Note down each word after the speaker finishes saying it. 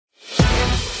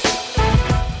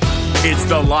It's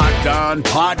the Locked On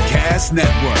Podcast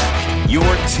Network, your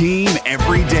team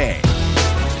every day.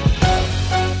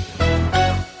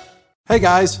 Hey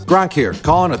guys, Gronk here,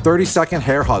 calling a 30-second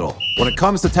hair huddle. When it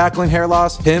comes to tackling hair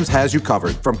loss, Hims has you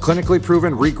covered. From clinically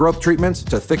proven regrowth treatments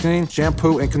to thickening,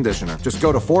 shampoo, and conditioner. Just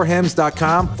go to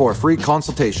 4hims.com for a free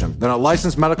consultation. Then a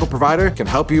licensed medical provider can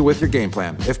help you with your game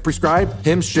plan. If prescribed,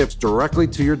 Hims ships directly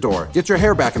to your door. Get your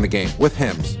hair back in the game with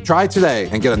Hims. Try today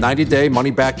and get a 90-day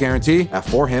money-back guarantee at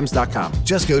 4hims.com.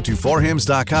 Just go to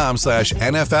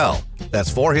 4hims.com/NFL.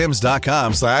 That's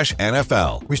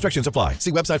 4hims.com/NFL. Restrictions apply.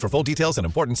 See website for full details and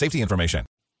important safety information.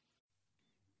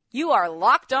 You are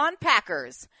Locked On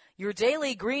Packers, your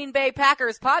daily Green Bay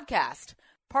Packers podcast,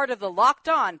 part of the Locked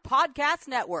On Podcast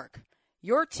Network,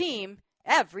 your team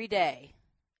every day.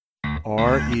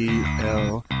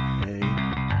 RELAX.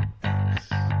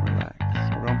 Relax.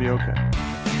 We're going to be okay.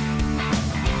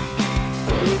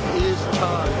 It is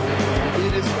time.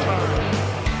 It is time.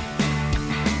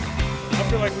 I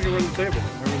feel like we can run the table.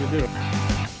 I really do.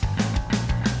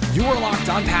 You are Locked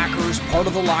On Packers, part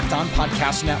of the Locked On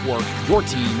Podcast Network, your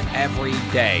team every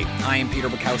day. I am Peter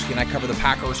Bukowski, and I cover the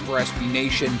Packers for SB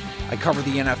Nation. I cover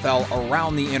the NFL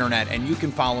around the internet, and you can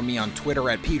follow me on Twitter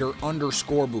at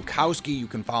Peter_Bukowski. You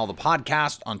can follow the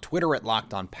podcast on Twitter at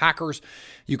Locked On Packers.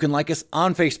 You can like us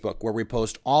on Facebook, where we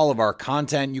post all of our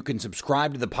content. You can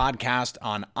subscribe to the podcast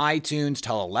on iTunes.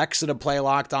 Tell Alexa to play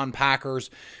Locked On Packers.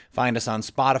 Find us on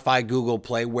Spotify, Google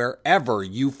Play, wherever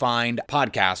you find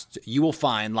podcasts, you will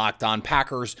find Locked On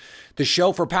Packers, the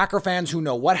show for Packer fans who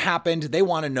know what happened, they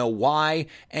want to know why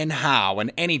and how,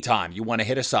 and anytime you want to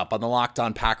hit us up on the Locked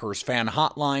On Packers fan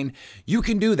hotline, you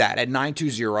can do that at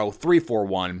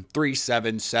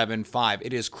 920-341-3775.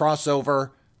 It is crossover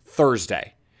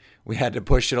Thursday. We had to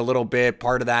push it a little bit.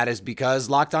 Part of that is because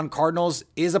Locked On Cardinals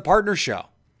is a partner show.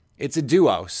 It's a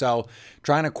duo, so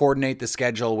trying to coordinate the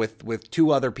schedule with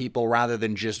two other people rather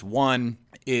than just one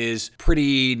is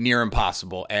pretty near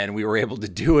impossible, and we were able to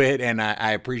do it, and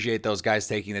I appreciate those guys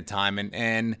taking the time,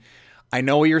 and I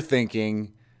know what you're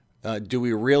thinking. Do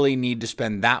we really need to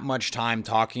spend that much time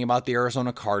talking about the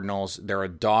Arizona Cardinals? They're a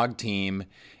dog team,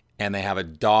 and they have a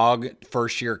dog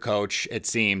first-year coach, it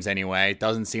seems anyway. It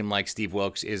doesn't seem like Steve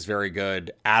Wilks is very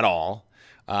good at all.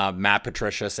 Matt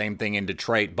Patricia, same thing in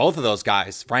Detroit. Both of those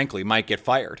guys, frankly, might get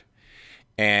fired.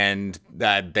 And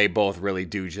that they both really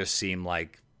do just seem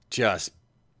like just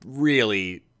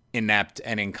really inept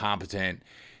and incompetent.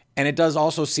 And it does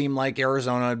also seem like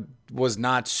Arizona was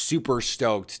not super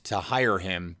stoked to hire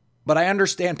him. But I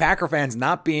understand Packer fans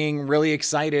not being really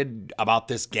excited about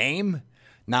this game,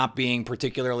 not being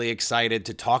particularly excited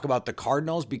to talk about the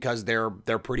Cardinals because they're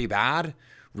pretty bad,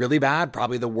 really bad,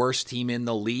 probably the worst team in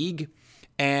the league.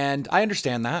 And I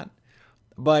understand that,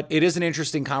 but it is an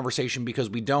interesting conversation because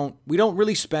we don't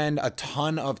really spend a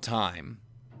ton of time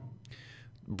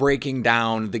breaking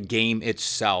down the game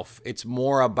itself. It's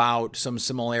more about some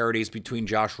similarities between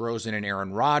Josh Rosen and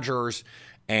Aaron Rodgers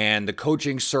and the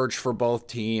coaching search for both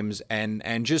teams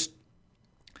and just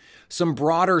some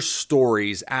broader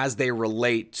stories as they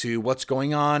relate to what's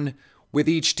going on with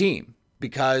each team.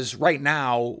 Because right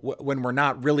now, when we're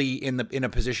not really in a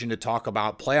position to talk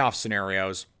about playoff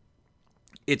scenarios,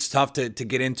 it's tough to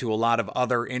get into a lot of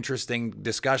other interesting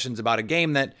discussions about a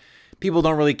game that people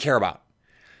don't really care about.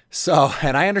 So,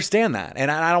 and I understand that, and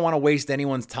I don't want to waste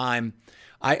anyone's time.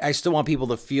 I still want people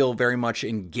to feel very much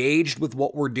engaged with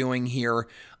what we're doing here.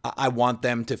 I want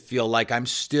them to feel like I'm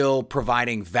still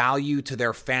providing value to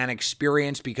their fan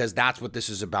experience because that's what this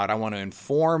is about. I want to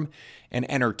inform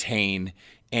and entertain.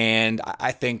 And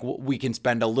I think we can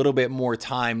spend a little bit more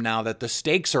time now that the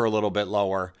stakes are a little bit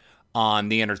lower on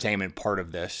the entertainment part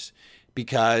of this,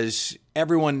 because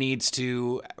everyone needs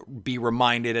to be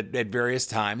reminded at various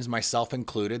times, myself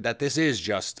included, that this is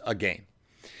just a game.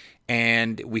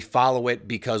 And we follow it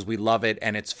because we love it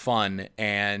and it's fun.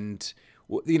 And,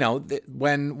 you know,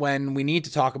 when we need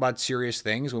to talk about serious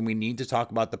things, when we need to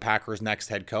talk about the Packers' next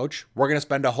head coach, we're going to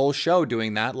spend a whole show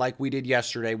doing that like we did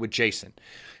yesterday with Jason.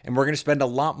 And we're going to spend a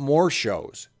lot more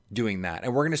shows doing that.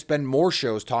 And we're going to spend more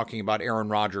shows talking about Aaron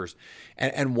Rodgers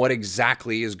and what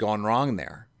exactly is going wrong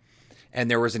there.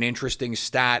 And there was an interesting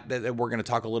stat that we're going to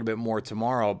talk a little bit more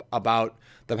tomorrow about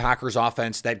the Packers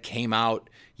offense that came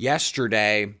out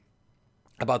yesterday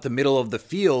about the middle of the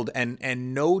field.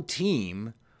 And no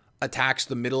team attacks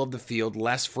the middle of the field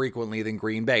less frequently than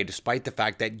Green Bay, despite the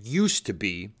fact that used to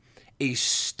be a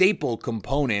staple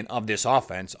component of this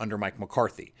offense under Mike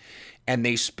McCarthy. And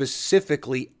they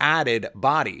specifically added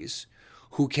bodies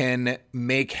who can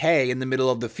make hay in the middle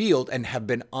of the field and have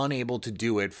been unable to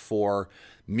do it for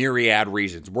myriad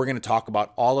reasons. We're going to talk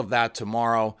about all of that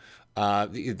tomorrow.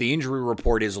 The injury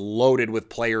report is loaded with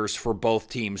players for both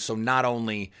teams. So not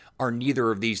only are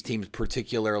neither of these teams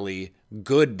particularly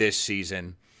good this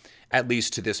season, at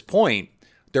least to this point,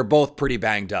 they're both pretty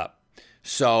banged up.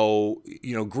 So,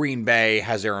 Green Bay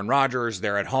has Aaron Rodgers.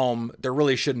 They're at home. There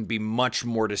really shouldn't be much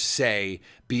more to say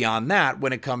beyond that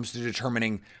when it comes to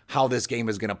determining how this game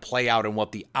is going to play out and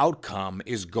what the outcome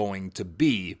is going to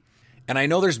be. And I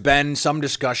know there's been some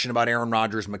discussion about Aaron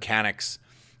Rodgers' mechanics,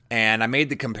 and I made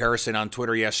the comparison on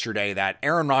Twitter yesterday that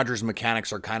Aaron Rodgers'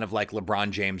 mechanics are kind of like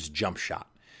LeBron James' jump shot.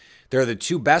 They're the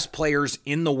two best players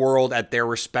in the world at their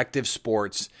respective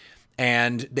sports,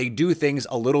 and they do things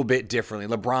a little bit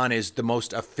differently. LeBron is the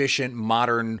most efficient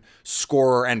modern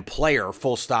scorer and player,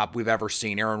 full stop, we've ever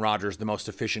seen. Aaron Rodgers, the most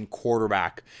efficient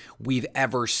quarterback we've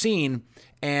ever seen.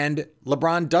 And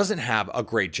LeBron doesn't have a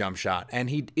great jump shot, and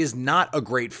he is not a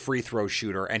great free throw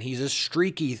shooter, and he's a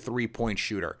streaky three-point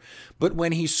shooter. But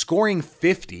when he's scoring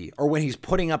 50, or when he's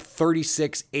putting up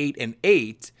 36, 8, and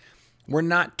 8, we're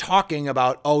not talking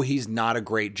about, he's not a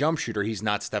great jump shooter. He's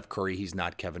not Steph Curry. He's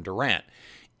not Kevin Durant.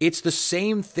 It's the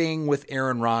same thing with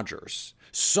Aaron Rodgers.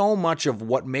 So much of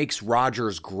what makes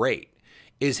Rodgers great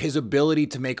is his ability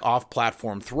to make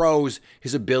off-platform throws,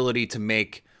 his ability to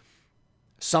make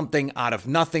something out of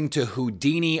nothing, to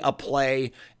Houdini a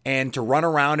play, and to run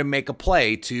around and make a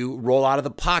play, to roll out of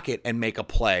the pocket and make a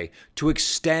play, to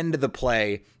extend the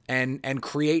play and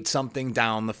create something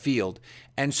down the field.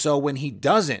 And so when he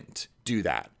doesn't do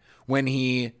that, when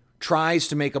he tries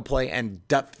to make a play and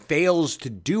fails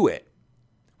to do it,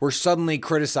 we're suddenly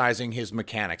criticizing his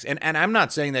mechanics. And I'm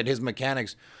not saying that his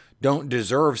mechanics don't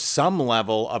deserve some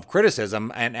level of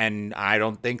criticism, and I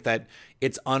don't think that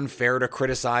it's unfair to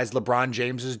criticize LeBron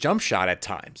James's jump shot at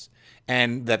times,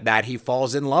 and that he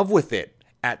falls in love with it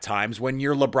at times. When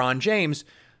you're LeBron James,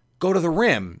 go to the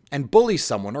rim and bully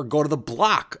someone, or go to the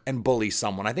block and bully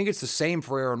someone. I think it's the same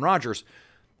for Aaron Rodgers.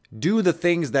 Do the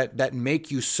things that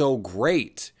make you so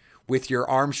great with your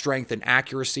arm strength and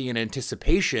accuracy and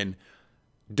anticipation.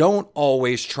 Don't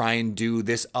always try and do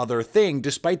this other thing,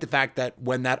 despite the fact that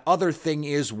when that other thing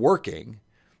is working,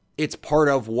 it's part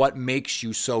of what makes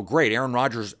you so great. Aaron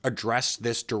Rodgers addressed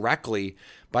this directly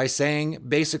by saying,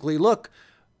 basically, look,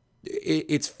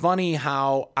 it's funny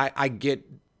how I get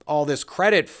all this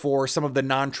credit for some of the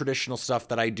non-traditional stuff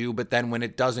that I do, but then when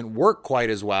it doesn't work quite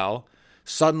as well,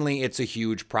 suddenly it's a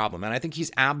huge problem. And I think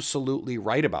he's absolutely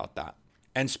right about that.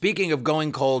 And speaking of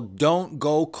going cold, don't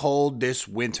go cold this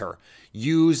winter.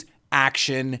 Use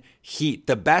Action Heat,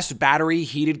 the best battery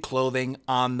heated clothing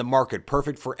on the market.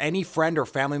 Perfect for any friend or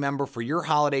family member for your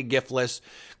holiday gift list.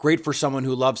 Great for someone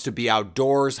who loves to be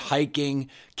outdoors, hiking,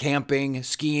 camping,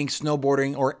 skiing,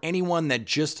 snowboarding, or anyone that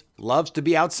just loves to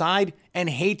be outside and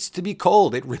hates to be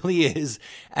cold. It really is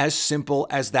as simple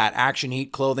as that. Action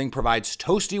Heat clothing provides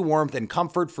toasty warmth and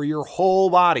comfort for your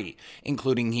whole body,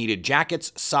 including heated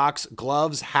jackets, socks,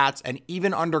 gloves, hats, and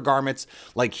even undergarments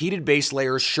like heated base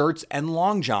layers, shirts, and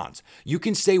long johns. You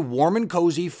can stay warm and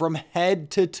cozy from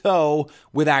head to toe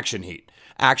with Action Heat.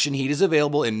 Action Heat is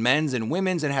available in men's and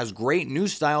women's and has great new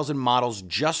styles and models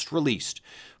just released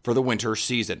for the winter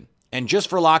season. And just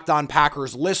for Locked On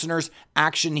Packers listeners,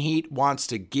 Action Heat wants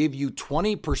to give you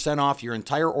 20% off your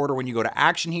entire order when you go to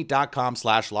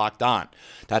actionheat.com/lockedon.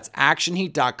 That's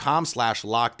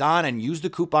actionheat.com/lockedon and use the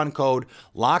coupon code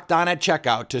LOCKEDON at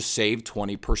checkout to save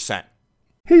 20%.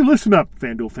 Hey, listen up,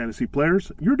 FanDuel Fantasy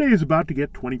players. Your day is about to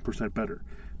get 20% better.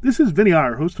 This is Vinny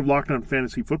Iyer, host of Locked On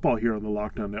Fantasy Football here on the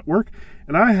Locked On Network,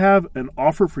 and I have an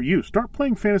offer for you. Start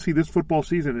playing fantasy this football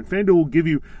season, and FanDuel will give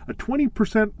you a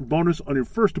 20% bonus on your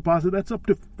first deposit. That's up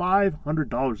to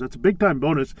 $500. That's a big-time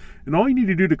bonus, and all you need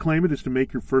to do to claim it is to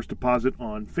make your first deposit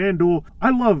on FanDuel.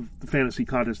 I love the fantasy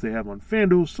contests they have on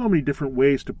FanDuel. So many different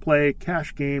ways to play,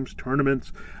 cash games,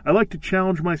 tournaments. I like to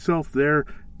challenge myself there.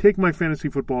 Take my fantasy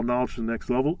football knowledge to the next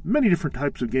level. Many different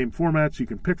types of game formats you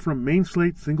can pick from: main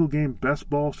slate, single game, best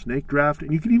ball, snake draft,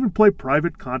 and you can even play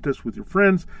private contests with your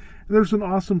friends. And there's an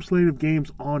awesome slate of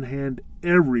games on hand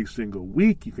every single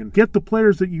week. You can get the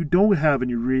players that you don't have in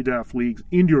your redraft leagues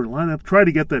into your lineup. Try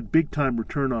to get that big-time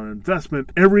return on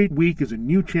investment. Every week is a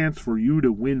new chance for you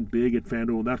to win big at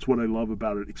FanDuel, and that's what I love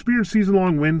about it. Experience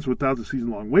season-long wins without the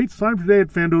season-long waits. Sign up today at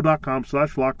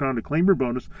FanDuel.com/lockedon to claim your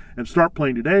bonus and start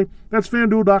playing today. That's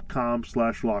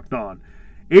FanDuel.com/lockedon.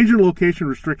 Age and location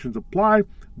restrictions apply.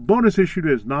 Bonus issued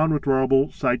as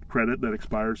non-withdrawable site credit that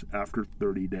expires after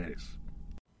 30 days.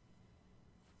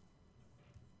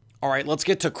 All right, let's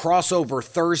get to crossover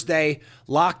Thursday.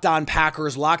 Locked On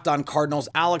Packers, Locked On Cardinals,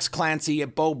 Alex Clancy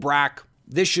at Bo Brack.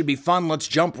 This should be fun. Let's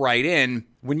jump right in.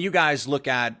 When you guys look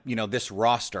at, this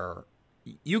roster,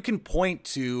 you can point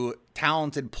to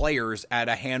talented players at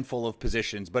a handful of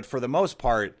positions, but for the most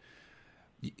part,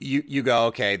 you go,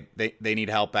 okay, they need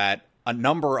help at a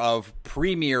number of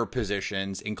premier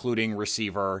positions, including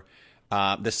receiver.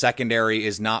 The secondary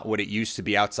is not what it used to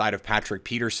be outside of Patrick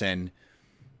Peterson.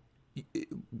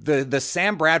 The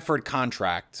Sam Bradford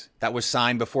contract that was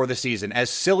signed before the season, as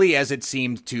silly as it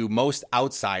seemed to most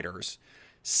outsiders,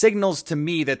 signals to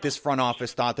me that this front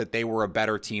office thought that they were a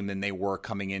better team than they were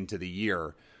coming into the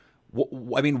year.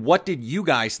 I mean, what did you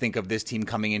guys think of this team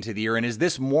coming into the year? And is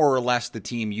this more or less the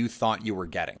team you thought you were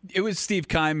getting? It was Steve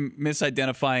Keim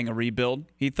misidentifying a rebuild.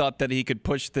 He thought that he could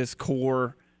push this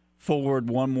core forward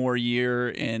one more year.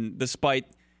 And despite,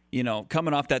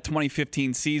 coming off that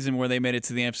 2015 season where they made it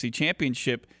to the NFC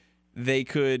Championship, they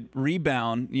could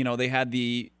rebound. They had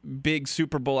the big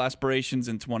Super Bowl aspirations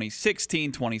in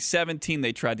 2016, 2017.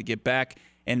 They tried to get back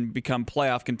and become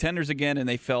playoff contenders again, and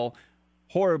they fell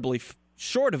horribly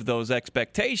short of those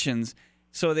expectations.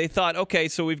 So they thought, okay,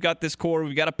 so we've got this core.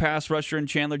 We've got a pass rusher in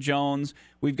Chandler Jones.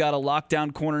 We've got a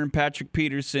lockdown corner in Patrick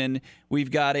Peterson.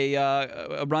 We've got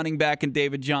a running back in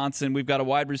David Johnson. We've got a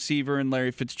wide receiver in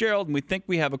Larry Fitzgerald. And we think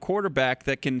we have a quarterback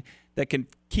that can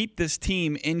keep this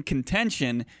team in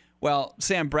contention. Well,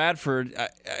 Sam Bradford,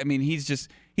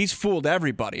 he's fooled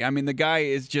everybody. I mean, the guy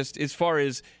is just, as far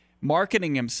as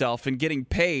marketing himself and getting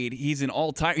paid, he's a Hall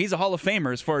of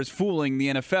Famer as far as fooling the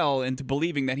NFL into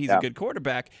believing that he's a good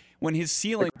quarterback when his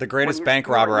ceiling, the greatest bank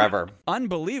robber ever.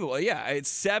 Unbelievable. Yeah, it's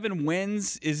 7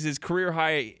 wins is his career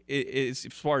high as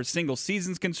far as single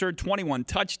season's concerned, 21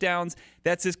 touchdowns.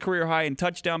 That's his career high in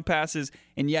touchdown passes,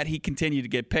 and yet he continued to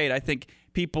get paid. I think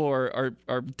people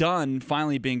are done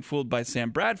finally being fooled by Sam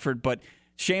Bradford, but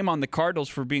shame on the Cardinals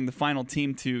for being the final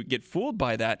team to get fooled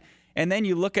by that. And then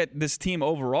you look at this team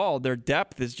overall, their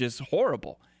depth is just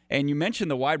horrible. And you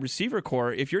mentioned the wide receiver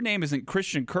core. If your name isn't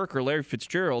Christian Kirk or Larry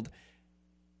Fitzgerald,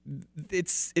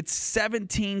 it's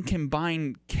 17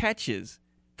 combined catches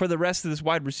for the rest of this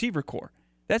wide receiver core.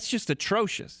 That's just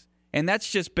atrocious. And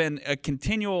that's just been a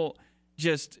continual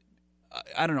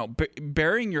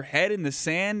burying your head in the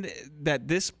sand that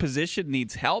this position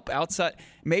needs help outside.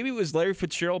 Maybe it was Larry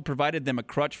Fitzgerald provided them a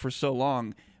crutch for so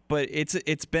long, but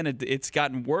it's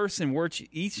gotten worse and worse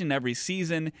each and every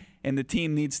season, and the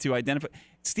team needs to identify.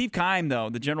 Steve Keim, though,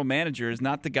 the general manager, is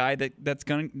not the guy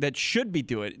that should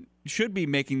be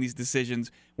making these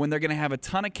decisions when they're going to have a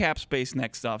ton of cap space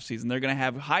next offseason. They're going to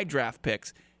have high draft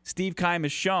picks. Steve Keim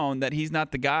has shown that he's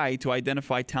not the guy to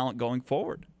identify talent going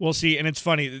forward. We'll see, and it's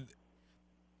funny.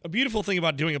 A beautiful thing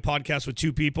about doing a podcast with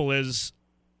two people is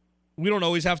we don't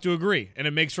always have to agree, and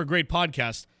it makes for a great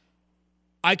podcast.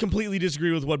 I completely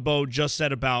disagree with what Bo just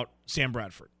said about Sam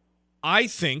Bradford. I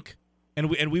think, and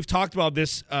we've talked about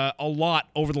this a lot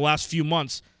over the last few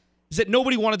months, is that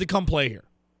nobody wanted to come play here.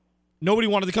 Nobody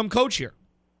wanted to come coach here.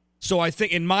 So I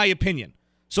think, in my opinion,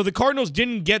 so the Cardinals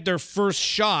didn't get their first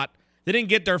shot. They didn't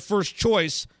get their first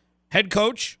choice, head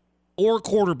coach or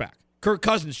quarterback. Kirk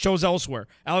Cousins chose elsewhere.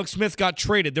 Alex Smith got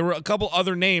traded. There were a couple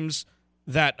other names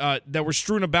that were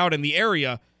strewn about in the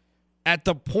area. At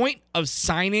the point of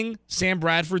signing Sam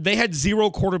Bradford, they had 0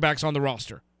 quarterbacks on the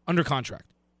roster under contract.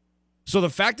 So the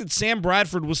fact that Sam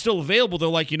Bradford was still available, they're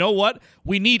like, you know what?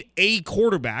 We need a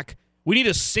quarterback. We need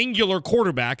a singular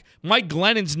quarterback. Mike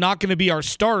Glennon's not going to be our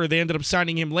starter. They ended up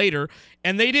signing him later.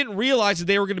 And they didn't realize that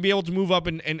they were going to be able to move up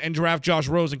and draft Josh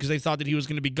Rosen because they thought that he was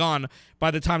going to be gone by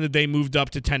the time that they moved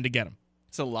up to 10 to get him.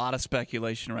 It's a lot of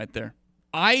speculation right there.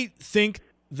 I think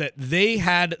that they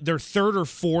had their third or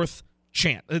fourth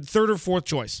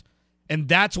choice. And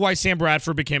that's why Sam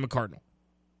Bradford became a Cardinal.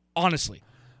 Honestly.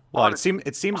 Well,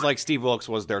 it seems like Steve Wilkes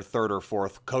was their third or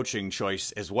fourth coaching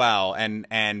choice as well.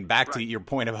 And back to your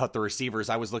point about the receivers,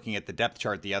 I was looking at the depth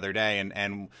chart the other day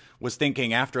and was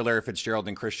thinking after Larry Fitzgerald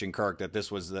and Christian Kirk that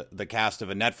this was the cast of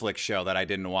a Netflix show that I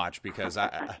didn't watch because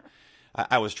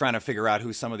I was trying to figure out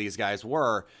who some of these guys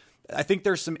were. I think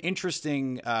there's some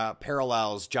interesting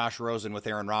parallels, Josh Rosen with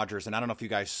Aaron Rodgers, and I don't know if you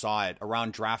guys saw it.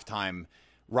 Around draft time,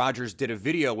 Rodgers did a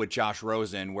video with Josh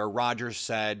Rosen where Rodgers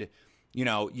said,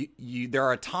 there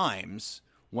are times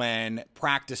when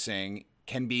practicing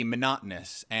can be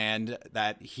monotonous and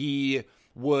that he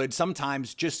would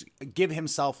sometimes just give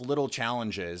himself little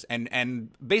challenges and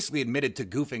basically admitted to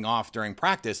goofing off during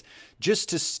practice just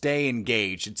to stay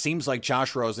engaged. It seems like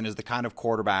Josh Rosen is the kind of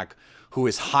quarterback who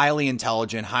is highly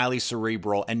intelligent, highly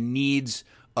cerebral, and needs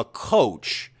a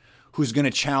coach who's going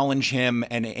to challenge him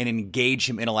and engage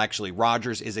him intellectually.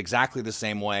 Rodgers is exactly the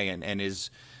same way and is,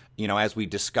 as we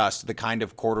discussed, the kind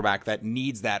of quarterback that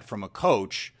needs that from a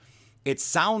coach. It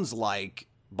sounds like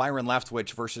Byron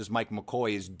Leftwich versus Mike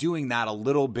McCoy is doing that a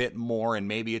little bit more, and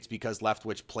maybe it's because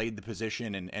Leftwich played the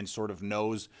position and sort of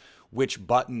knows which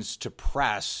buttons to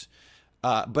press.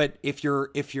 But if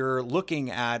you're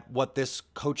looking at what this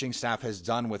coaching staff has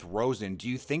done with Rosen, do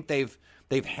you think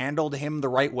they've handled him the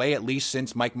right way, at least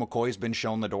since Mike McCoy's been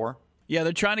shown the door? Yeah,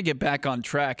 they're trying to get back on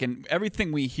track, and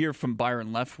everything we hear from Byron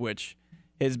Leftwich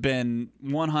has been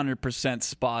 100%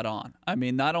 spot on. I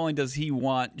mean, not only does he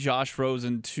want Josh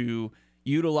Rosen to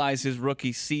utilize his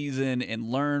rookie season and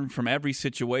learn from every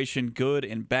situation, good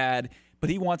and bad, but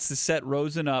he wants to set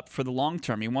Rosen up for the long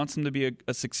term. He wants him to be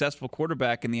a successful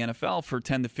quarterback in the NFL for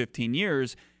 10 to 15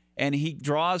 years, and he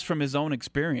draws from his own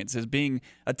experience as being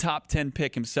a top 10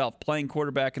 pick himself, playing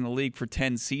quarterback in the league for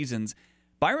 10 seasons.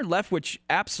 Byron Leftwich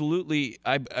absolutely,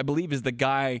 I believe, is the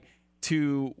guy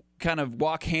to kind of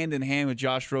walk hand in hand with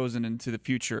Josh Rosen into the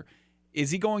future.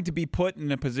 Is he going to be put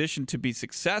in a position to be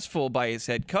successful by his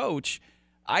head coach?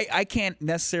 I can't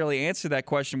necessarily answer that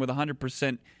question with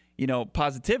 100%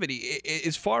 positivity.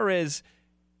 As far as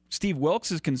Steve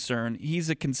Wilks is concerned, he's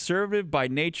a conservative by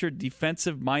nature,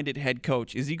 defensive-minded head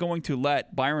coach. Is he going to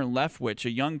let Byron Leftwich,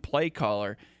 a young play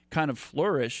caller, kind of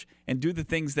flourish and do the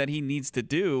things that he needs to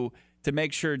do to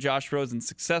make sure Josh Rosen's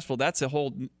successful? That's a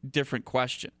whole different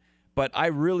question. But I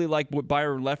really like what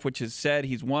Byron Leftwich has said.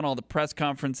 He's won all the press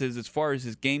conferences. As far as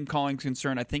his game calling is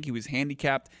concerned, I think he was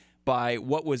handicapped by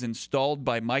what was installed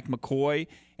by Mike McCoy.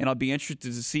 And I'll be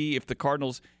interested to see if the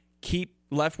Cardinals keep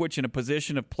Leftwich in a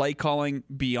position of play calling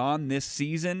beyond this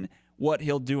season, what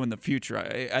he'll do in the future.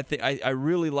 I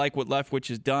really like what Leftwich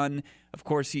has done. Of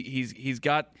course, he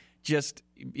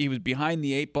was behind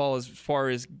the eight ball as far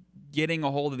as getting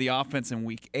a hold of the offense in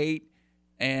Week 8.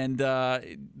 And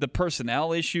the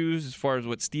personnel issues, as far as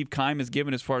what Steve Keim has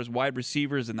given as far as wide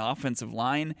receivers and the offensive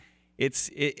line, it's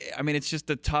just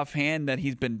a tough hand that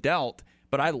he's been dealt.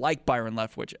 But I like Byron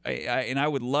Leftwich, and I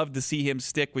would love to see him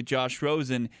stick with Josh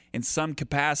Rosen in some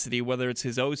capacity, whether it's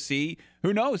his OC.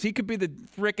 Who knows? He could be the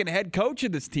freaking head coach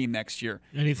of this team next year.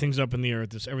 Anything's up in the air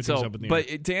at this. Everything's up in the air.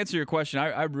 But to answer your question,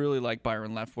 I really like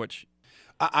Byron Leftwich.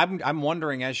 I'm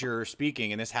wondering as you're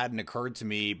speaking, and this hadn't occurred to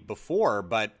me before,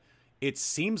 but it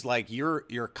seems like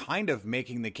you're kind of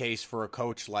making the case for a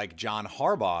coach like John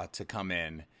Harbaugh to come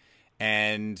in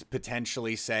and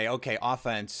potentially say, okay,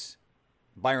 offense,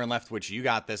 Byron Leftwich, you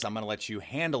got this. I'm going to let you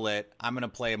handle it. I'm going to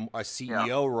play a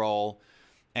CEO role.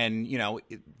 And,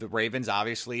 the Ravens,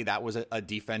 obviously, that was a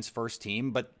defense-first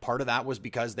team, but part of that was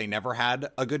because they never had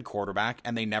a good quarterback,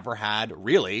 and they never had,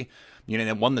 really,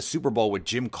 they won the Super Bowl with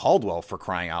Jim Caldwell, for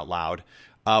crying out loud.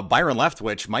 Byron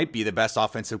Leftwich might be the best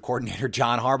offensive coordinator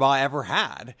John Harbaugh ever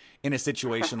had in a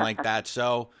situation like that.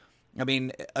 So, I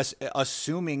mean,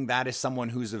 assuming that is someone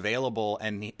who's available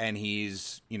and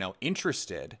he's,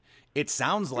 interested, it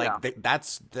sounds like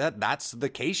that's the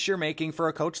case you're making for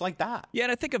a coach like that. Yeah,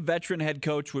 and I think a veteran head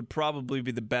coach would probably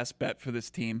be the best bet for this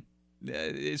team.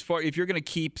 If you're going to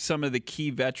keep some of the key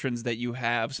veterans that you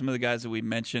have, some of the guys that we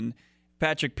mentioned,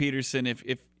 Patrick Peterson,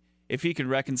 if he could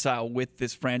reconcile with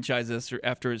this franchise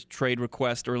after his trade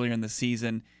request earlier in the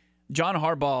season, John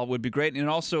Harbaugh would be great. And it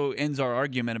also ends our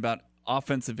argument about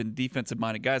offensive and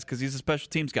defensive-minded guys because he's a special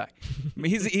teams guy. I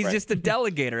mean, he's just a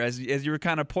delegator, as you were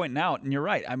kind of pointing out, and you're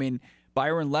right. I mean,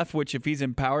 Byron Leftwich, if he's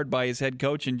empowered by his head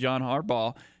coach and John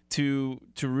Harbaugh to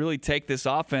really take this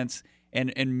offense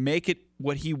and make it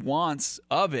what he wants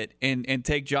of it and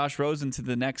take Josh Rosen to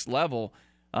the next level,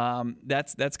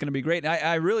 that's going to be great. And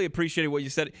I really appreciated what you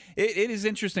said. It is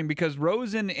interesting because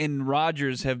Rosen and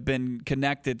Rodgers have been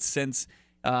connected since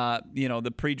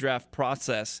the pre-draft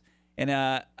process. And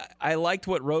I liked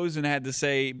what Rosen had to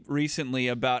say recently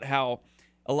about how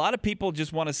a lot of people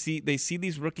just want to see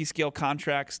these rookie scale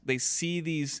contracts. They see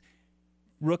these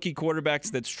rookie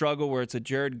quarterbacks that struggle, where it's a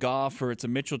Jared Goff or it's a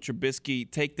Mitchell Trubisky,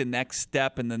 take the next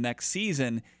step in the next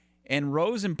season. And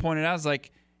Rosen pointed out,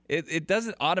 it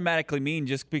doesn't automatically mean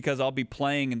just because I'll be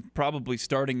playing and probably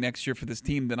starting next year for this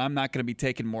team that I'm not going to be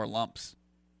taking more lumps.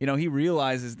 He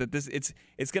realizes that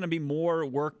it's going to be more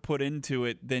work put into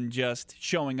it than just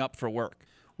showing up for work.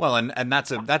 Well, and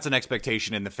that's an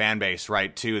expectation in the fan base,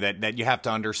 right? Too that you have to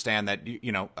understand that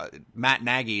Matt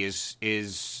Nagy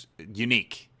is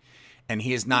unique, and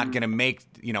he is not going to make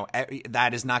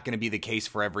that is not going to be the case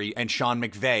for every. And Sean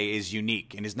McVay is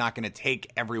unique and is not going to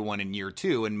take everyone in year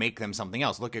 2 and make them something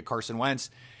else. Look at Carson Wentz;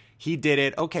 he did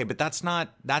it okay, but that's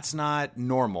not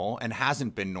normal and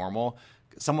hasn't been normal.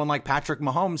 Someone like Patrick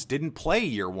Mahomes didn't play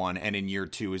year 1 and in year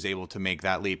 2 is able to make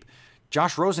that leap.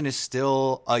 Josh Rosen is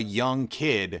still a young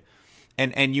kid.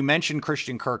 And you mentioned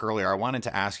Christian Kirk earlier. I wanted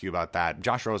to ask you about that.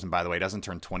 Josh Rosen, by the way, doesn't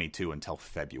turn 22 until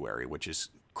February, which is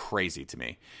crazy to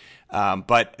me.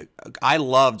 But I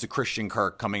loved Christian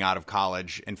Kirk coming out of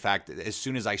college. In fact, as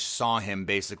soon as I saw him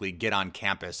basically get on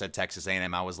campus at Texas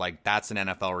A&M, I was like, that's an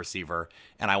NFL receiver,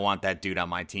 and I want that dude on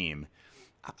my team.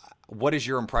 What is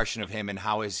your impression of him, and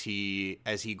how has he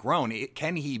grown?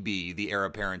 Can he be the heir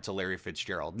apparent to Larry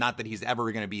Fitzgerald? Not that he's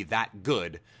ever going to be that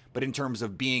good, but in terms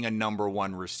of being a number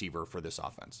one receiver for this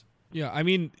offense. Yeah, I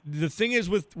mean, the thing is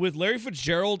with Larry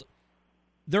Fitzgerald,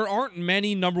 there aren't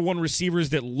many number one receivers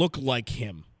that look like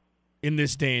him in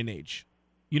this day and age.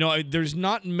 There's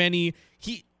not many.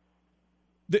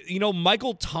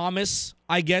 Michael Thomas,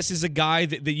 I guess, is a guy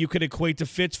that you could equate to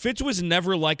Fitz. Fitz was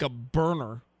never like a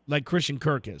burner like Christian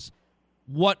Kirk is.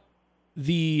 What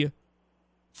the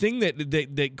thing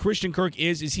that Christian Kirk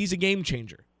is he's a game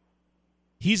changer.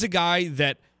 He's a guy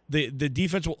that the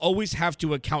defense will always have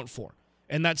to account for.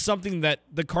 And that's something that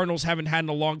the Cardinals haven't had in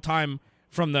a long time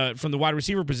from the wide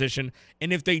receiver position.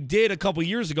 And if they did a couple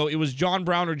years ago, it was John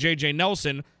Brown or J.J.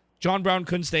 Nelson. John Brown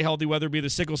couldn't stay healthy, whether it be the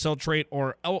sickle cell trait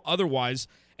or otherwise.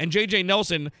 And J.J.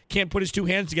 Nelson can't put his two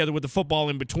hands together with the football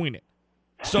in between it.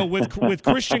 So with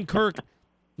Christian Kirk,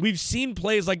 we've seen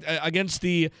plays like against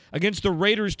the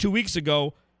Raiders 2 weeks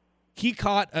ago. He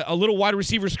caught a little wide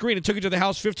receiver screen and took it to the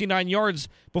house 59 yards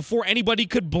before anybody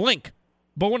could blink.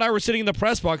 Bo and I were sitting in the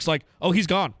press box like, oh, he's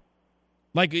gone.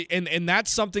 And that's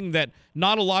something that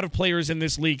not a lot of players in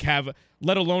this league have,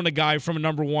 let alone a guy from a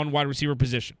number one wide receiver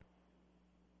position.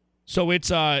 So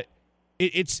it's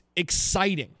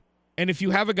exciting. And if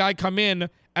you have a guy come in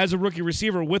as a rookie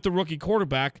receiver with the rookie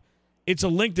quarterback, it's a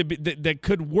link that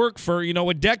could work for,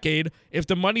 a decade if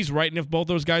the money's right and if both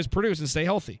those guys produce and stay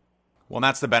healthy. Well, and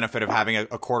that's the benefit of having a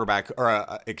quarterback or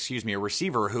a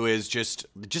receiver who is just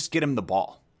get him the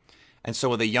ball. And so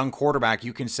with a young quarterback,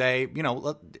 you can say,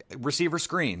 receiver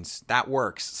screens, that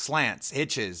works, slants,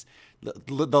 hitches,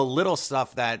 the little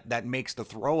stuff that makes the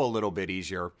throw a little bit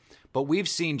easier. But we've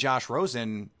seen Josh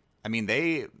Rosen, I mean,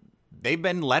 they've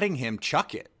been letting him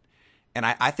chuck it. And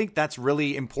I think that's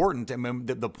really important. I mean,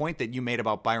 the point that you made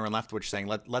about Byron Leftwich saying,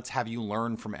 let's have you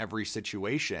learn from every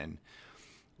situation.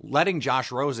 Letting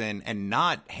Josh Rosen and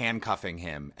not handcuffing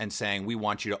him and saying, we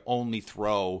want you to only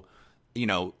throw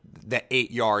the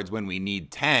 8 yards when we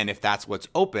need 10, if that's what's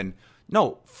open.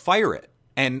 No, fire it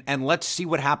and let's see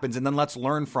what happens. And then let's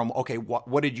learn from, okay,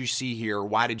 what did you see here?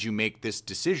 Why did you make this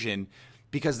decision?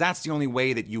 Because that's the only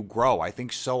way that you grow. I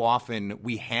think so often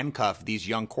we handcuff these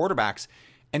young quarterbacks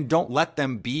and don't let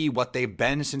them be what they've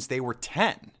been since they were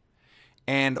 10.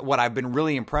 And what I've been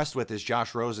really impressed with is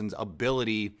Josh Rosen's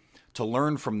ability to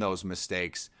learn from those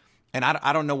mistakes. And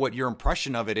I don't know what your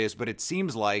impression of it is, but it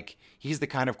seems like he's the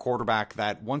kind of quarterback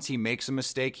that once he makes a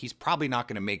mistake, he's probably not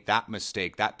going to make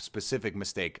that specific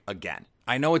mistake again.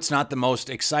 I know it's not the most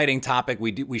exciting topic.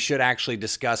 We should actually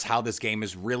discuss how this game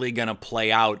is really going to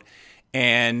play out.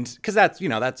 And because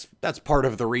that's part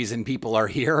of the reason people are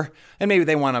here. And maybe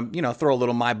they want to, throw a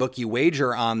little MyBookie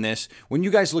wager on this. When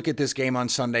you guys look at this game on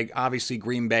Sunday, obviously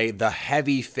Green Bay, the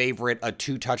heavy favorite, a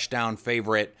 2-touchdown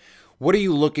favorite. What are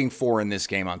you looking for in this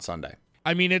game on Sunday?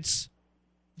 I mean, it's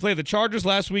play the Chargers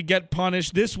last week, get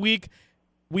punished. This week,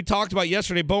 we talked about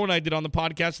yesterday, Bo and I did on the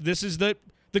podcast, this is the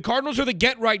Cardinals are the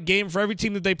get-right game for every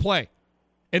team that they play.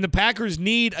 And the Packers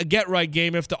need a get-right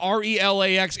game if the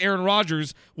RELAX Aaron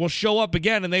Rodgers will show up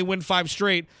again and they win 5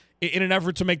 straight in an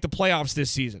effort to make the playoffs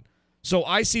this season. So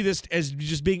I see this as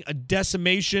just being a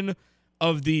decimation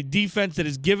of the defense that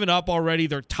has given up already.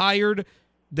 They're tired.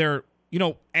 They're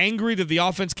angry that the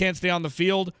offense can't stay on the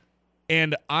field.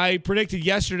 And I predicted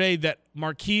yesterday that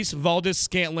Marquise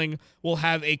Valdes-Scantling will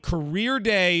have a career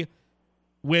day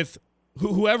with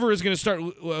whoever is going to start.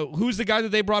 Who's the guy that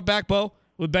they brought back, Bo?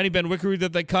 With Benny Ben-Wickery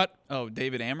that they cut? Oh,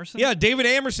 David Amerson? Yeah, David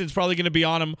Amerson's probably going to be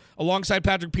on him alongside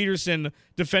Patrick Peterson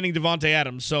defending Devontae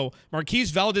Adams. So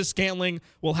Marquise Valdes-Scantling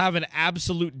will have an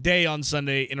absolute day on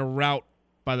Sunday in a rout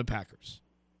by the Packers.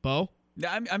 Bo?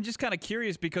 I'm just kind of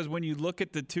curious because when you look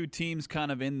at the two teams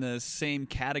kind of in the same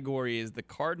category as the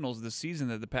Cardinals this season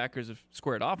that the Packers have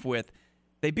squared off with,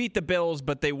 they beat the Bills,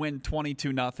 but they win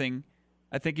 22-0.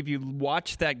 I think if you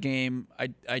watch that game,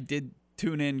 I did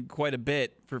tune in quite a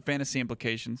bit for fantasy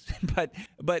implications, but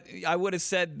I would have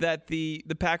said that the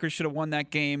Packers should have won that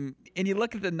game. And you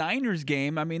look at the Niners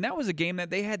game, I mean, that was a game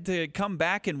that they had to come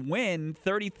back and win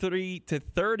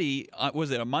 33-30.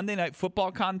 Was it a Monday Night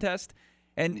Football contest?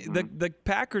 And the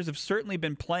Packers have certainly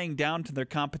been playing down to their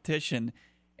competition.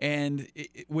 And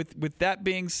with that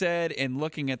being said, and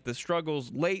looking at the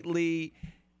struggles lately,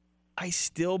 I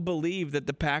still believe that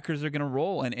the Packers are going to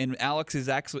roll. And Alex is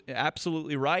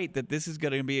absolutely right that this is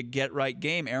going to be a get-right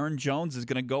game. Aaron Jones is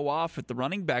going to go off at the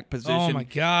running back position. Oh, my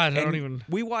God. I don't even...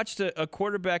 We watched a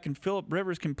quarterback in Phillip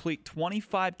Rivers complete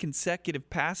 25 consecutive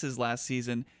passes last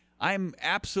season. I'm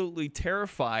absolutely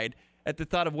terrified at the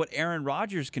thought of what Aaron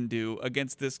Rodgers can do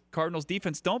against this Cardinals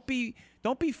defense. Don't be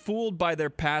fooled by their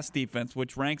pass defense,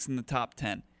 which ranks in the top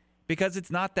 10, because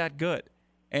it's not that good.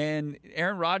 And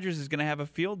Aaron Rodgers is going to have a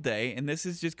field day, and this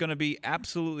is just going to be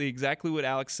absolutely exactly what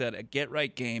Alex said, a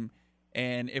get-right game.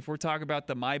 And if we're talking about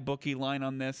the MyBookie line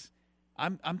on this,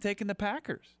 I'm taking the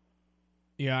Packers.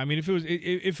 Yeah, I mean, if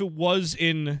it was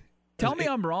in... Tell me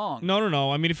I'm wrong.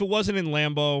 No. I mean, if it wasn't in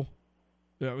Lambeau,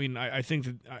 I mean, I think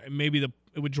that maybe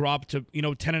it would drop to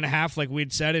 10.5, like we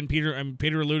had said, and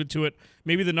Peter alluded to it.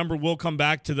 Maybe the number will come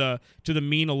back to the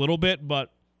mean a little bit,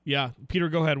 but yeah, Peter,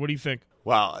 go ahead. What do you think?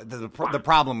 Well, the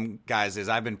problem, guys, is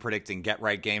I've been predicting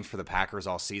get-right games for the Packers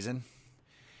all season.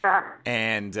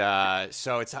 And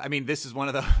so it's, I mean, this is one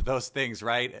of those things,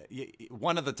 right?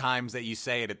 One of the times that you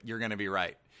say it, you're going to be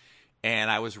right.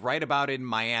 And I was right about it in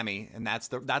Miami, and that's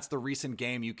the recent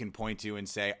game you can point to and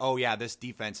say, oh, yeah, this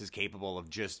defense is capable of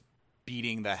just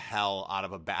beating the hell out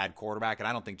of a bad quarterback. And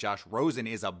I don't think Josh Rosen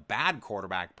is a bad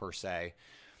quarterback per se.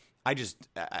 I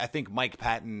think Mike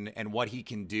Patton and what he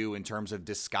can do in terms of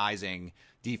disguising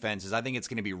defenses, I think it's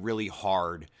going to be really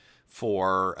hard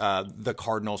for the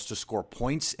Cardinals to score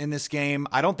points in this game.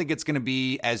 I don't think it's going to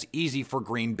be as easy for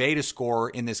Green Bay to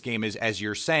score in this game as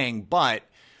you're saying. But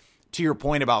to your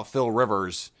point about Phil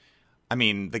Rivers, I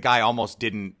mean, the guy almost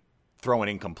didn't throw an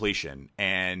incompletion.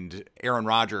 And Aaron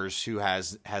Rodgers, who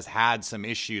has had some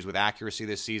issues with accuracy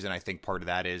this season, I think part of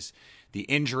that is the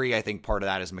injury. I think part of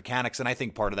that is mechanics, and I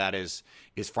think part of that is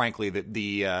frankly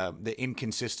the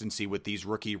inconsistency with these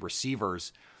rookie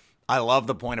receivers. I love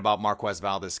the point about Marquez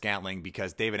Valdes-Scantling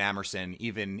because David Amerson,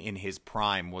 even in his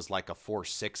prime, was like a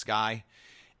 4.6 guy,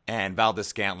 and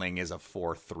Valdes-Scantling is a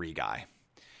 4.3 guy.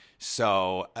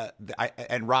 So,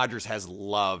 and Rodgers has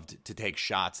loved to take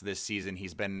shots this season.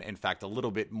 He's been, in fact, a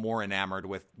little bit more enamored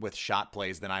with shot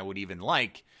plays than I would even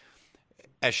like,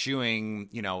 eschewing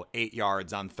 8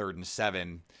 yards on 3rd and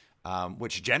 7,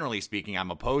 which generally speaking I'm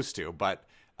opposed to. But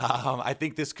I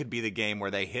think this could be the game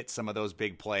where they hit some of those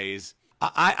big plays.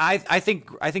 I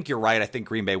think you're right. I think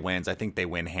Green Bay wins. I think they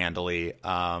win handily.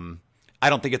 I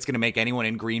don't think it's going to make anyone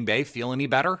in Green Bay feel any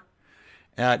better.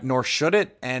 Nor should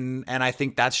it, and I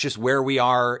think that's just where we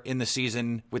are in the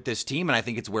season with this team, and I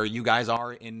think it's where you guys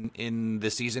are in the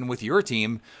season with your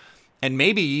team. And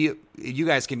maybe you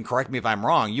guys can correct me if I'm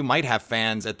wrong. You might have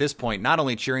fans at this point not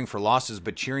only cheering for losses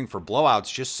but cheering for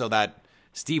blowouts, just so that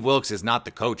Steve Wilks is not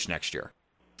the coach next year.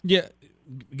 Yeah,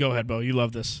 go ahead, Bo. You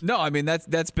love this. No, I mean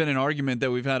that's been an argument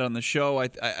that we've had on the show.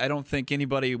 I don't think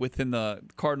anybody within the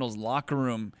Cardinals locker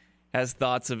room has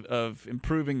thoughts of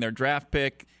improving their draft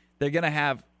pick. They're gonna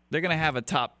have a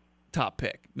top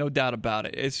pick, no doubt about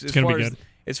it. It's gonna be good.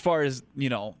 As far as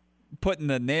putting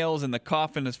the nails in the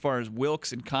coffin, as far as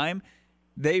Wilks and Keim,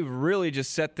 they really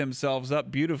just set themselves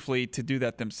up beautifully to do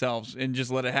that themselves and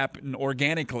just let it happen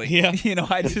organically. Yeah.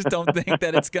 I just don't think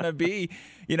that it's gonna be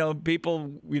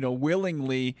people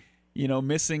willingly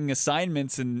missing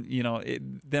assignments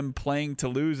and them playing to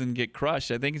lose and get crushed.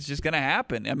 I think it's just gonna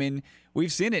happen. I mean,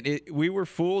 we've seen it. We were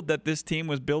fooled that this team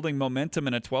was building momentum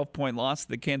in a 12-point loss to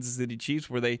the Kansas City Chiefs,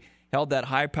 where they held that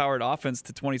high-powered offense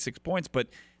to 26 points. But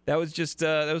that was just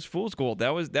that was fool's gold.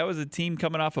 That was a team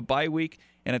coming off a bye week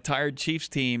and a tired Chiefs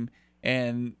team,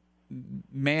 and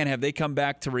man, have they come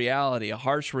back to reality, a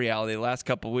harsh reality, the last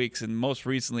couple of weeks, and most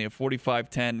recently a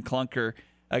 45-10 clunker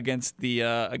against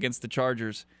the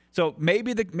Chargers. So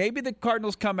maybe the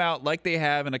Cardinals come out like they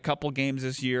have in a couple games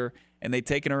this year, and they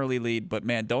take an early lead, but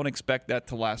man, don't expect that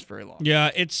to last very long. Yeah,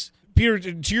 it's Peter.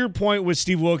 To your point with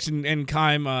Steve Wilks and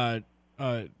Keim,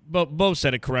 both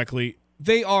said it correctly.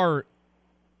 They are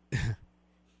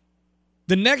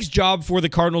the next job for the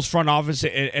Cardinals front office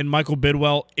and Michael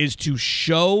Bidwell is to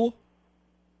show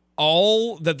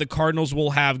all that the Cardinals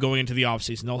will have going into the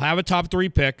offseason. They'll have a top 3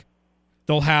 pick.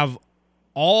 They'll have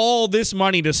all this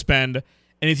money to spend.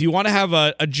 And if you want to have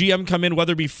a GM come in,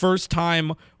 whether it be first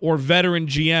time or veteran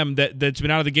GM that's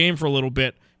been out of the game for a little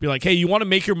bit, be like, hey, you want to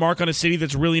make your mark on a city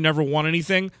that's really never won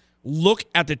anything? Look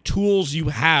at the tools you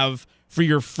have for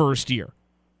your first year.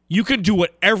 You can do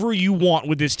whatever you want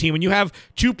with this team, and you have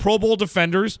 2 Pro Bowl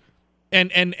defenders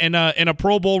and a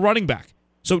Pro Bowl running back.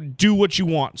 So do what you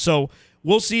want. So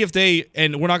we'll see if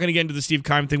and we're not going to get into the Steve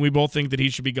Keim thing. We both think that he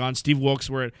should be gone. Steve Wilks,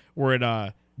 we're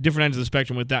at different ends of the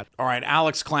spectrum with that. All right,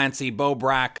 Alex Clancy, Bo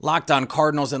Brack, Locked On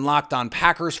Cardinals and Locked On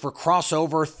Packers for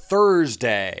Crossover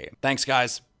Thursday. Thanks,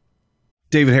 guys.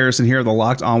 David Harrison here, the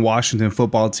Locked On Washington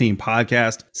Football Team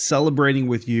podcast, celebrating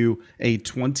with you a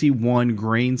 21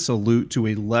 grain salute to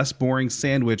a less boring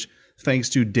sandwich thanks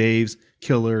to Dave's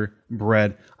Killer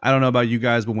Bread. I don't know about you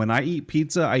guys, but when I eat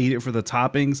pizza, I eat it for the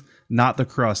toppings, not the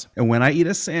crust. And when I eat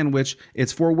a sandwich,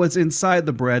 it's for what's inside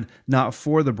the bread, not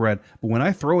for the bread. But when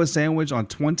I throw a sandwich on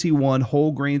 21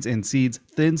 whole grains and seeds,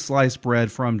 thin sliced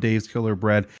bread from Dave's Killer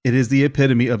Bread, it is the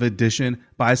epitome of addition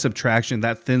by subtraction.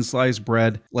 That thin sliced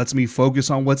bread lets me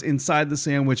focus on what's inside the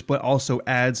sandwich, but also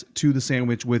adds to the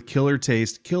sandwich with killer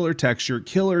taste, killer texture,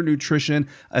 killer nutrition,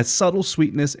 a subtle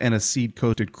sweetness, and a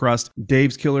seed-coated crust.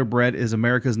 Dave's Killer Bread is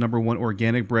America's #1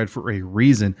 organic bread for a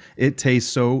reason. It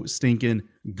tastes so stinking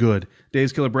good.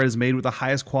 Dave's Killer Bread is made with the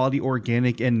highest quality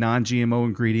organic and non-GMO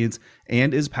ingredients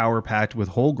and is power-packed with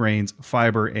whole grains,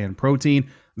 fiber, and protein.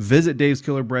 Visit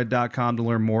daveskillerbread.com to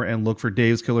learn more and look for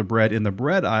Dave's Killer Bread in the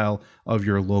bread aisle of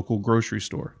your local grocery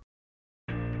store.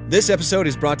 This episode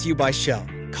is brought to you by Shell.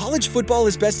 College football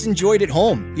is best enjoyed at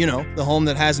home. You know, the home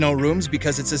that has no rooms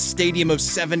because it's a stadium of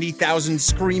 70,000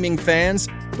 screaming fans.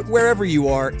 But wherever you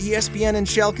are, ESPN and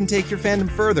Shell can take your fandom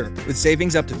further with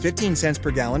savings up to 15 cents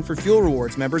per gallon for fuel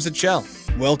rewards members at Shell.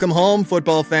 Welcome home,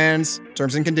 football fans.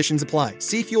 Terms and conditions apply.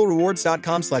 See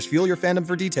fuelrewards.com/fuelyourfandom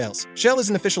for details. Shell is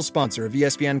an official sponsor of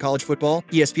ESPN College Football.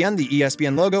 ESPN, the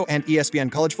ESPN logo, and ESPN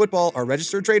College Football are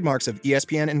registered trademarks of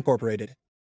ESPN Incorporated.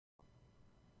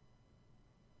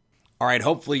 All right,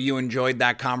 hopefully you enjoyed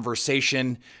that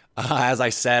conversation. As I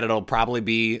said, it'll probably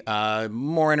be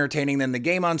more entertaining than the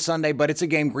game on Sunday, but it's a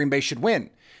game Green Bay should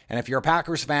win. And if you're a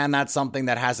Packers fan, that's something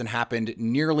that hasn't happened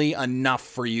nearly enough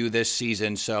for you this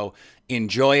season. So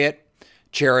enjoy it,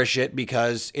 cherish it,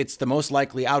 because it's the most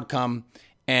likely outcome.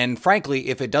 And frankly,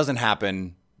 if it doesn't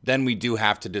happen, then we do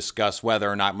have to discuss whether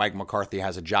or not Mike McCarthy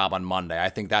has a job on Monday. I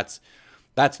think that's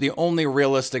the only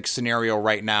realistic scenario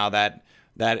right now that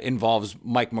involves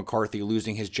Mike McCarthy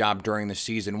losing his job during the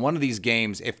season. One of these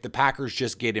games, if the Packers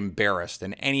just get embarrassed,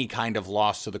 and any kind of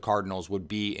loss to the Cardinals would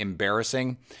be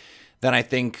embarrassing, then I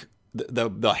think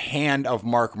the hand of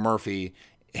Mark Murphy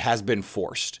has been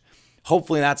forced.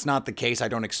 Hopefully that's not the case. I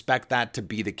don't expect that to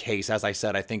be the case. As I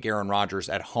said, I think Aaron Rodgers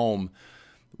at home,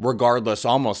 regardless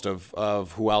almost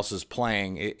of who else is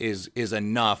playing, is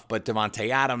enough. But Devontae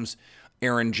Adams,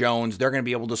 Aaron Jones, they're going to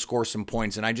be able to score some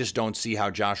points, and I just don't see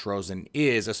how Josh Rosen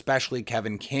is, especially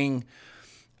Kevin King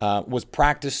was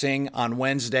practicing on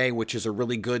Wednesday, which is a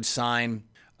really good sign.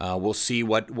 We'll see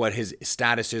what his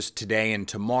status is today and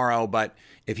tomorrow, but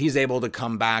if he's able to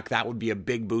come back, that would be a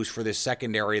big boost for this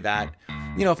secondary that,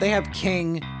 you know, if they have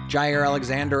King, Jair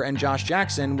Alexander, and Josh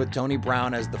Jackson with Tony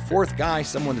Brown as the fourth guy,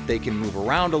 someone that they can move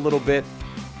around a little bit,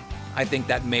 I think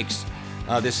that makes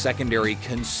this secondary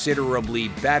considerably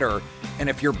better. And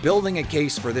if you're building a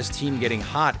case for this team getting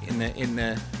hot in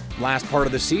the last part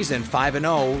of the season,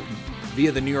 5-0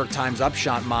 via the New York Times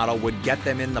upshot model would get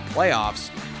them in the playoffs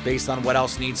based on what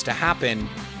else needs to happen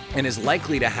and is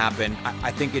likely to happen.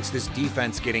 I think it's this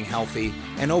defense getting healthy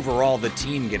and overall the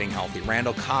team getting healthy.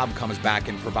 Randall Cobb comes back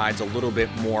and provides a little bit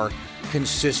more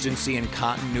consistency and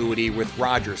continuity with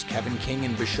Rodgers. Kevin King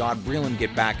and Bashaud Breeland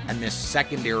get back, and this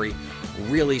secondary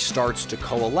really starts to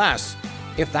coalesce.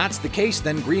 If that's the case,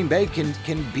 then Green Bay can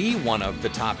be one of the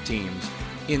top teams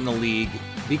in the league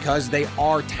because they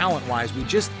are talent-wise. We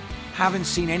just haven't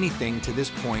seen anything to this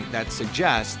point that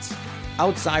suggests,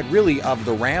 outside really of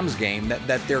the Rams game,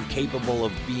 that they're capable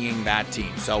of being that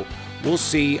team. So we'll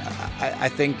see. I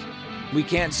think we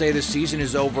can't say the season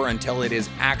is over until it is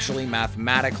actually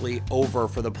mathematically over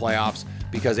for the playoffs,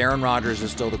 because Aaron Rodgers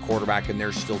is still the quarterback and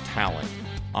there's still talent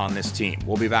on this team.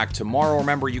 We'll be back tomorrow.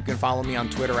 Remember, you can follow me on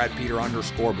Twitter at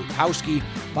Peter_Bukowski.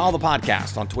 Follow the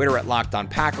podcast on Twitter at Locked On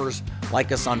Packers.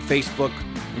 Like us on Facebook.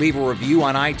 Leave a review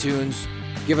on iTunes.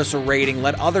 Give us a rating.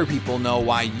 Let other people know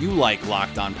why you like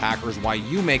Locked On Packers, why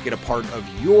you make it a part of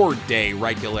your day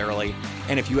regularly.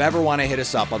 And if you ever want to hit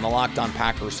us up on the Locked On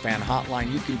Packers fan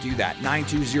hotline, you can do that.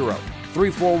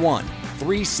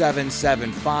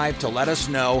 920-341-3775 to let us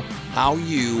know how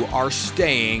you are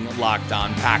staying Locked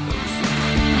On Packers.